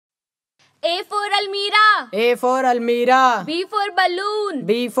A for Almira. A for Almira. B for balloon.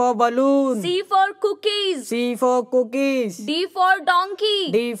 B for balloon. C for cookies. C for cookies. D for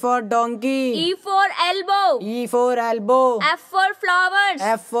donkey. D for donkey. E for elbow. E for elbow. F for flowers.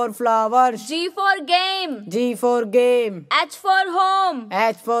 F for flowers. G for game. G for game. H for home.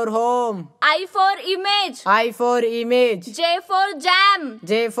 H for home. I for image. I for image. J for jam.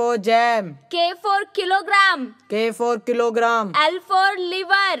 J for jam. K for kilogram. K for kilogram. L for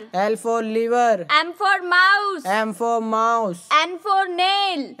liver. L for liver. M for mouse. M for mouse. N for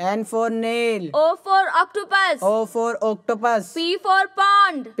nail. N for nail. O for octopus. O for octopus. P for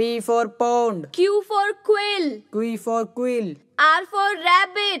pond. P for pond. Q for quill. Q for quill. R for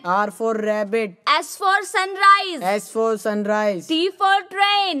rabbit. R for rabbit. S for sunrise. S for sunrise. T for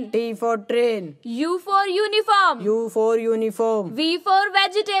train. T for train. U for uniform. U for uniform. V for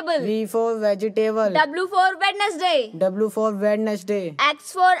vegetable. V for vegetable. W for Wednesday. W for Wednesday.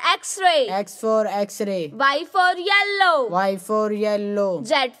 X for X-ray. X for X-ray. Y for yellow. Y for yellow.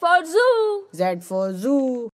 Z for zoo. Z for zoo.